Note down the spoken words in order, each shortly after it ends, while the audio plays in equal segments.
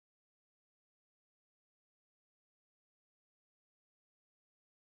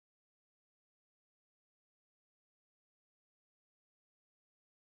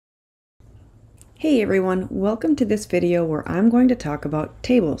Hey everyone, welcome to this video where I'm going to talk about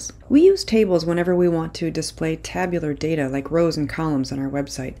tables. We use tables whenever we want to display tabular data like rows and columns on our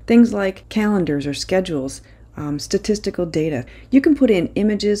website. Things like calendars or schedules, statistical data. You can put in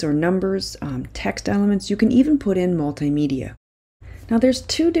images or numbers, text elements. You can even put in multimedia. Now there's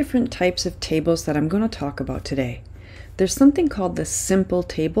two different types of tables that I'm going to talk about today. There's something called the simple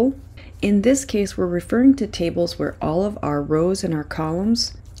table. In this case, we're referring to tables where all of our rows and our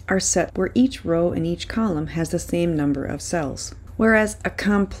columns are set where each row and each column has the same number of cells. Whereas a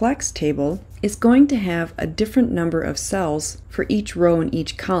complex table is going to have a different number of cells for each row and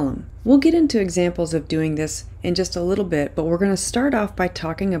each column. We'll get into examples of doing this in just a little bit, but we're going to start off by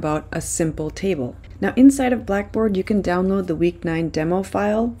talking about a simple table. Now inside of Blackboard, you can download the Week 9 demo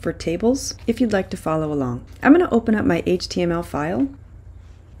file for tables if you'd like to follow along. I'm going to open up my HTML file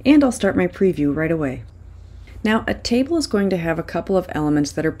and I'll start my preview right away. Now, a table is going to have a couple of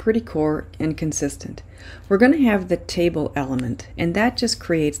elements that are pretty core and consistent. We're going to have the table element, and that just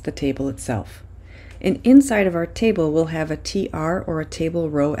creates the table itself. And inside of our table, we'll have a TR or a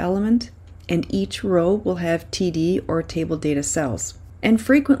table row element, and each row will have TD or table data cells. And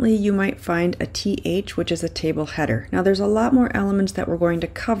frequently you might find a TH, which is a table header. Now there's a lot more elements that we're going to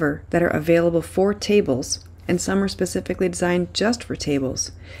cover that are available for tables, and some are specifically designed just for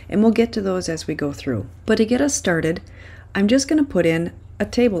tables, and we'll get to those as we go through. But to get us started, I'm just going to put in a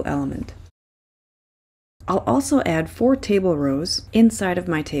table element. I'll also add 4 table rows inside of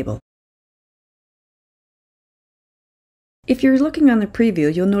my table. If you're looking on the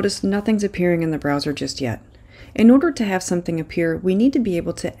preview, you'll notice nothing's appearing in the browser just yet. In order to have something appear, we need to be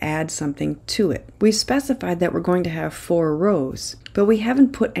able to add something to it. We've specified that we're going to have 4 rows, but we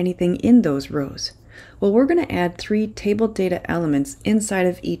haven't put anything in those rows. Well, we're going to add 3 table data elements inside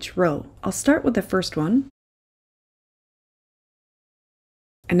of each row. I'll start with the first one,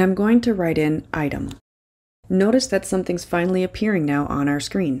 and I'm going to write in item. Notice that something's finally appearing now on our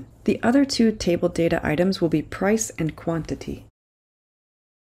screen. The other 2 table data items will be price and quantity.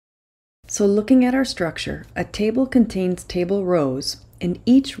 So looking at our structure, a table contains table rows, and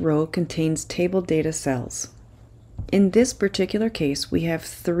each row contains table data cells. In this particular case, we have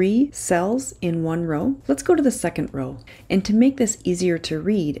 3 cells in one row. Let's go to the second row. And to make this easier to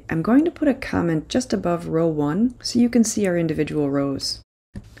read, I'm going to put a comment just above row 1 so you can see our individual rows.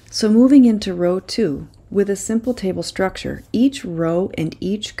 So moving into row 2, with a simple table structure, each row and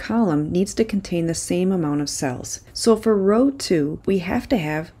each column needs to contain the same amount of cells. So for row 2, we have to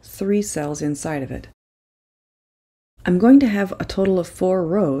have 3 cells inside of it. I'm going to have a total of 4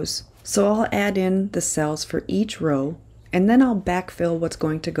 rows. So I'll add in the cells for each row, and then I'll backfill what's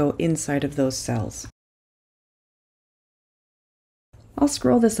going to go inside of those cells. I'll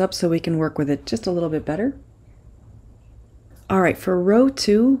scroll this up so we can work with it just a little bit better. Alright, for row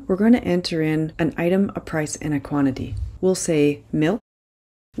 2, we're going to enter in an item, a price, and a quantity. We'll say milk.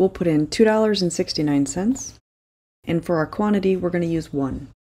 We'll put in $2.69. And for our quantity, we're going to use 1.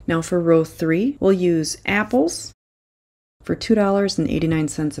 Now for row 3, we'll use apples for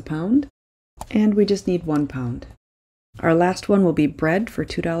 $2.89 a pound, and we just need 1 pound. Our last one will be bread for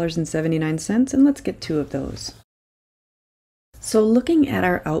 $2.79, and let's get 2 of those. So looking at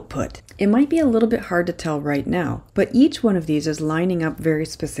our output, it might be a little bit hard to tell right now, but each one of these is lining up very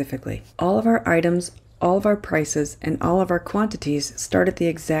specifically. All of our items, all of our prices, and all of our quantities start at the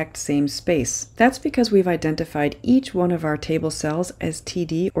exact same space. That's because we've identified each one of our table cells as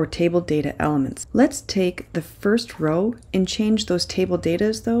TD or table data elements. Let's take the first row and change those table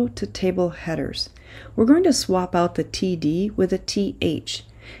datas though to table headers. We're going to swap out the TD with a TH,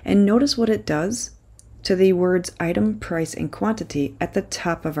 and notice what it does to the words item, price, and quantity at the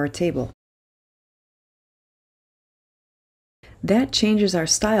top of our table. That changes our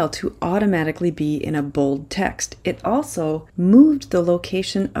style to automatically be in a bold text. It also moved the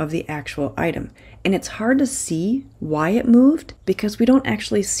location of the actual item. And it's hard to see why it moved because we don't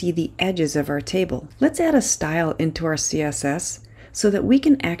actually see the edges of our table. Let's add a style into our CSS so that we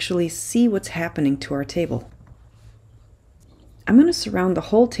can actually see what's happening to our table. I'm going to surround the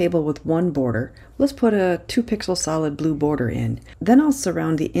whole table with 1 border. Let's put a 2-pixel solid blue border in. Then I'll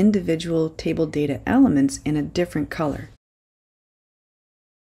surround the individual table data elements in a different color.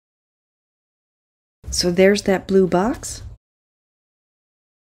 So there's that blue box.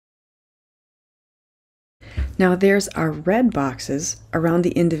 Now there's our red boxes around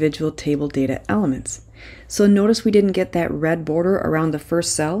the individual table data elements. So notice we didn't get that red border around the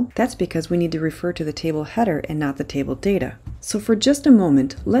first cell. That's because we need to refer to the table header and not the table data. So for just a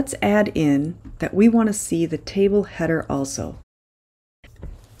moment, let's add in that we want to see the table header also.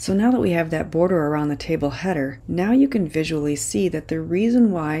 So now that we have that border around the table header, now you can visually see that the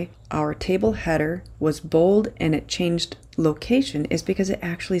reason why our table header was bold and it changed location is because it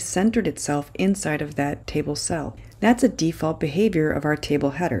actually centered itself inside of that table cell. That's a default behavior of our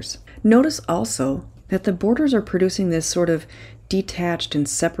table headers. Notice also that the borders are producing this sort of detached and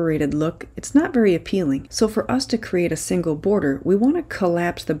separated look. It's not very appealing. So for us to create a single border, we want to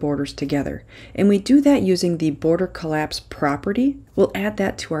collapse the borders together. And we do that using the border collapse property. We'll add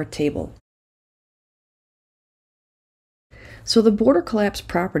that to our table. So the border collapse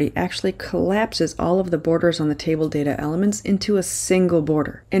property actually collapses all of the borders on the table data elements into a single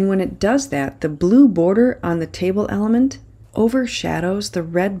border. And when it does that, the blue border on the table element overshadows the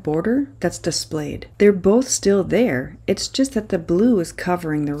red border that's displayed. They're both still there, it's just that the blue is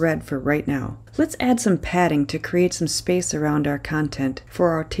covering the red for right now. Let's add some padding to create some space around our content for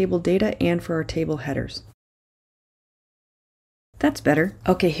our table data and for our table headers. That's better.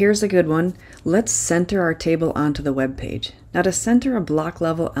 Okay, here's a good one. Let's center our table onto the web page. Now to center a block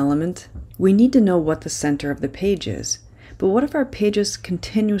level element, we need to know what the center of the page is. But what if our page is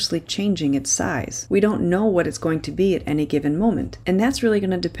continuously changing its size? We don't know what it's going to be at any given moment, and that's really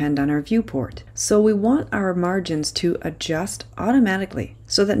going to depend on our viewport. So we want our margins to adjust automatically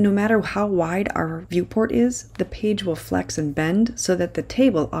so that no matter how wide our viewport is, the page will flex and bend so that the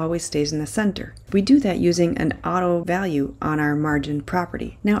table always stays in the center. We do that using an auto value on our margin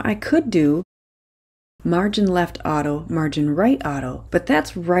property. Now I could do margin left auto, margin right auto, but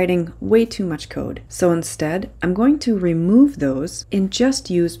that's writing way too much code. So instead, I'm going to remove those and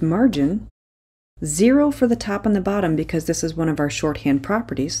just use margin, 0 for the top and the bottom because this is one of our shorthand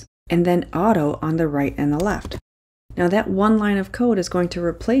properties, and then auto on the right and the left. Now that one line of code is going to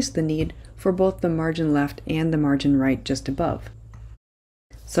replace the need for both the margin left and the margin right just above.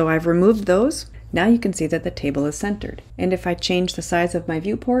 So I've removed those. Now you can see that the table is centered. And if I change the size of my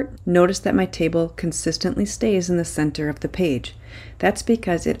viewport, notice that my table consistently stays in the center of the page. That's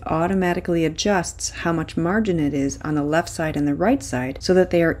because it automatically adjusts how much margin it is on the left side and the right side so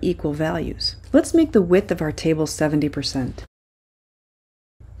that they are equal values. Let's make the width of our table 70%.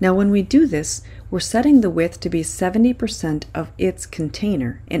 Now when we do this, we're setting the width to be 70% of its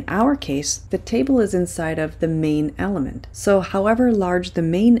container. In our case, the table is inside of the main element. So however large the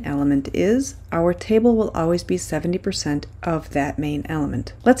main element is, our table will always be 70% of that main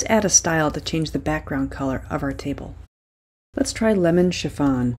element. Let's add a style to change the background color of our table. Let's try lemon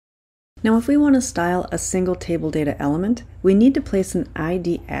chiffon. Now if we want to style a single table data element, we need to place an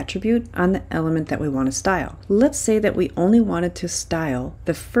ID attribute on the element that we want to style. Let's say that we only wanted to style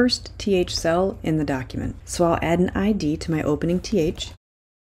the first th cell in the document. So I'll add an ID to my opening th.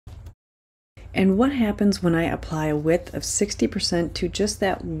 And what happens when I apply a width of 60% to just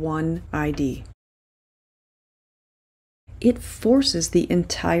that one ID? It forces the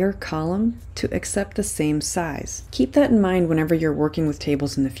entire column to accept the same size. Keep that in mind whenever you're working with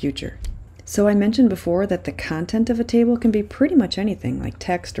tables in the future. So I mentioned before that the content of a table can be pretty much anything, like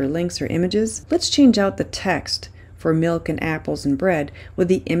text or links or images. Let's change out the text for milk and apples and bread with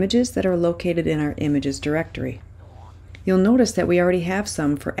the images that are located in our images directory. You'll notice that we already have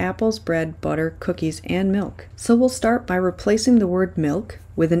some for apples, bread, butter, cookies, and milk. So we'll start by replacing the word milk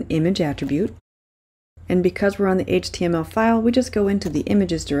with an image attribute. And because we're on the HTML file, we just go into the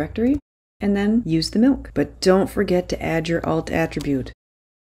images directory and then use the milk. But don't forget to add your alt attribute.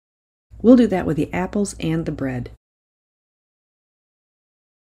 We'll do that with the apples and the bread.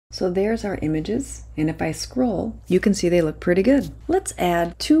 So there's our images, and if I scroll, you can see they look pretty good. Let's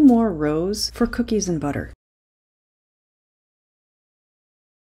add 2 more rows for cookies and butter.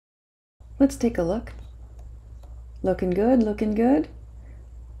 Let's take a look. Looking good, looking good.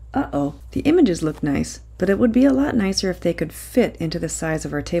 Uh-oh, the images look nice, but it would be a lot nicer if they could fit into the size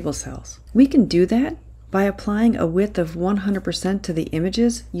of our table cells. We can do that by applying a width of 100% to the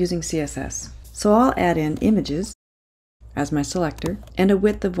images using CSS. So I'll add in images as my selector and a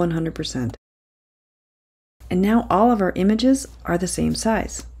width of 100%. And now all of our images are the same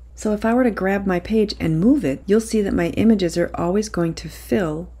size. So if I were to grab my page and move it, you'll see that my images are always going to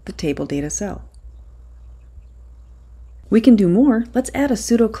fill the table data cell. We can do more. Let's add a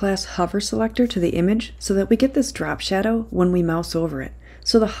pseudo-class hover selector to the image so that we get this drop shadow when we mouse over it.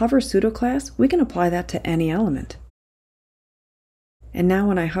 So the hover pseudo-class, we can apply that to any element. And now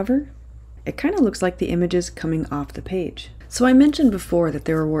when I hover, it kind of looks like the images coming off the page. So I mentioned before that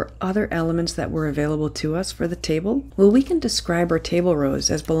there were other elements that were available to us for the table. Well, we can describe our table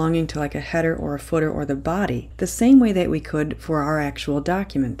rows as belonging to like a header or a footer or the body, the same way that we could for our actual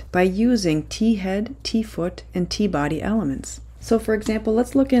document, by using t-head, t-foot, and t-body elements. So for example,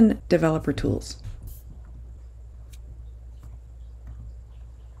 let's look in Developer Tools.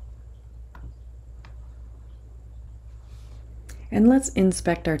 And let's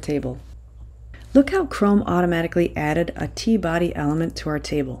inspect our table. Look how Chrome automatically added a T-body element to our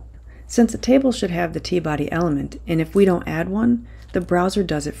table. Since a table should have the T-body element, and if we don't add one, the browser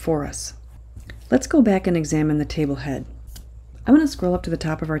does it for us. Let's go back and examine the table head. I'm going to scroll up to the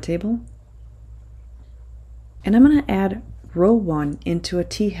top of our table, and I'm going to add row 1 into a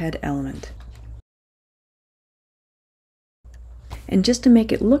T-head element. And just to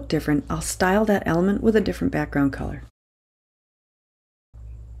make it look different, I'll style that element with a different background color.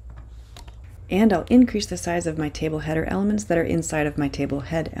 And I'll increase the size of my table header elements that are inside of my table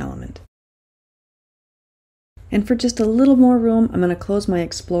head element. And for just a little more room, I'm going to close my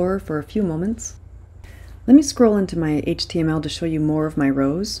Explorer for a few moments. Let me scroll into my HTML to show you more of my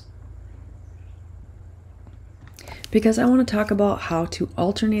rows, because I want to talk about how to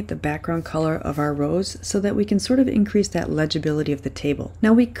alternate the background color of our rows so that we can sort of increase that legibility of the table.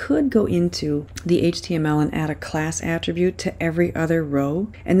 Now we could go into the HTML and add a class attribute to every other row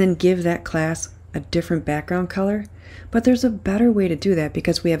and then give that class a different background color, but there's a better way to do that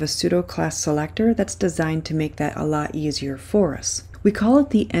because we have a pseudo class selector that's designed to make that a lot easier for us. We call it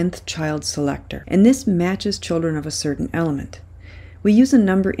the nth-child selector, and this matches children of a certain element. We use a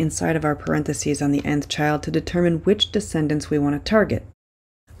number inside of our parentheses on the nth child to determine which descendants we want to target.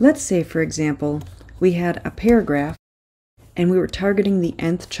 Let's say, for example, we had a paragraph and we were targeting the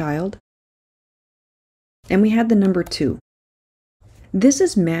nth child, and we had the number 2. This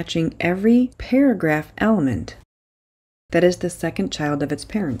is matching every paragraph element that is the second child of its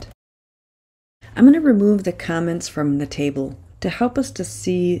parent. I'm going to remove the comments from the table to help us to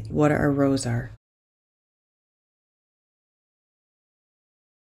see what our rows are.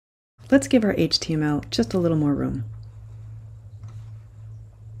 Let's give our HTML just a little more room.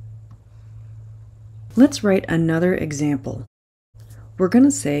 Let's write another example. We're going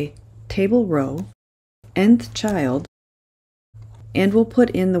to say table row, nth child, and we'll put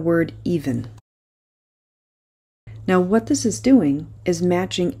in the word even. Now what this is doing is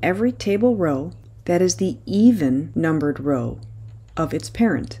matching every table row that is the even numbered row of its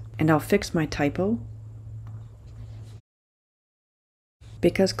parent. And I'll fix my typo,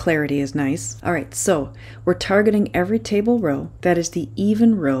 because clarity is nice. Alright, so we're targeting every table row that is the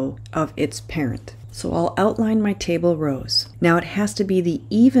even row of its parent. So I'll outline my table rows. Now it has to be the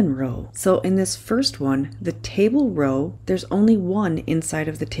even row. So in this first one, the table row, there's only one inside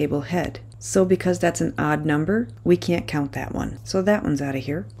of the table head. So because that's an odd number, we can't count that one. So that one's out of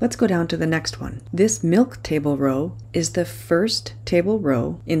here. Let's go down to the next one. This milk table row is the first table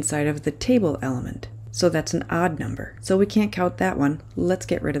row inside of the table element. So that's an odd number. So we can't count that one. Let's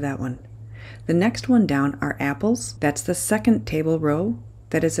get rid of that one. The next one down are apples. That's the second table row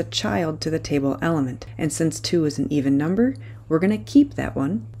that is a child to the table element. And since 2 is an even number, we're going to keep that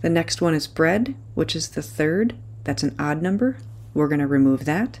one. The next one is bread, which is the third. That's an odd number. We're going to remove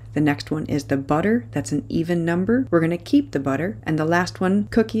that. The next one is the butter. That's an even number. We're going to keep the butter. And the last one,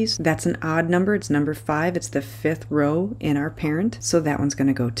 cookies, that's an odd number. It's number 5. It's the 5th row in our parent. So that one's going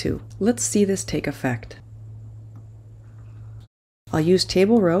to go too. Let's see this take effect. I'll use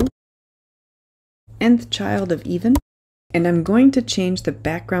table row, nth child of even, and I'm going to change the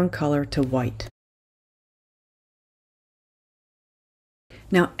background color to white.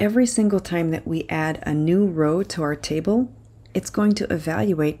 Now every single time that we add a new row to our table, it's going to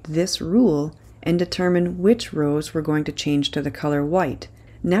evaluate this rule and determine which rows we're going to change to the color white.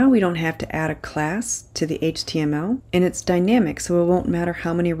 Now we don't have to add a class to the HTML, and it's dynamic, so it won't matter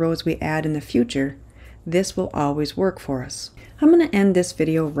how many rows we add in the future. This will always work for us. I'm going to end this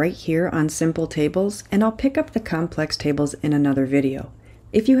video right here on simple tables, and I'll pick up the complex tables in another video.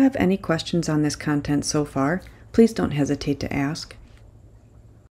 If you have any questions on this content so far, please don't hesitate to ask.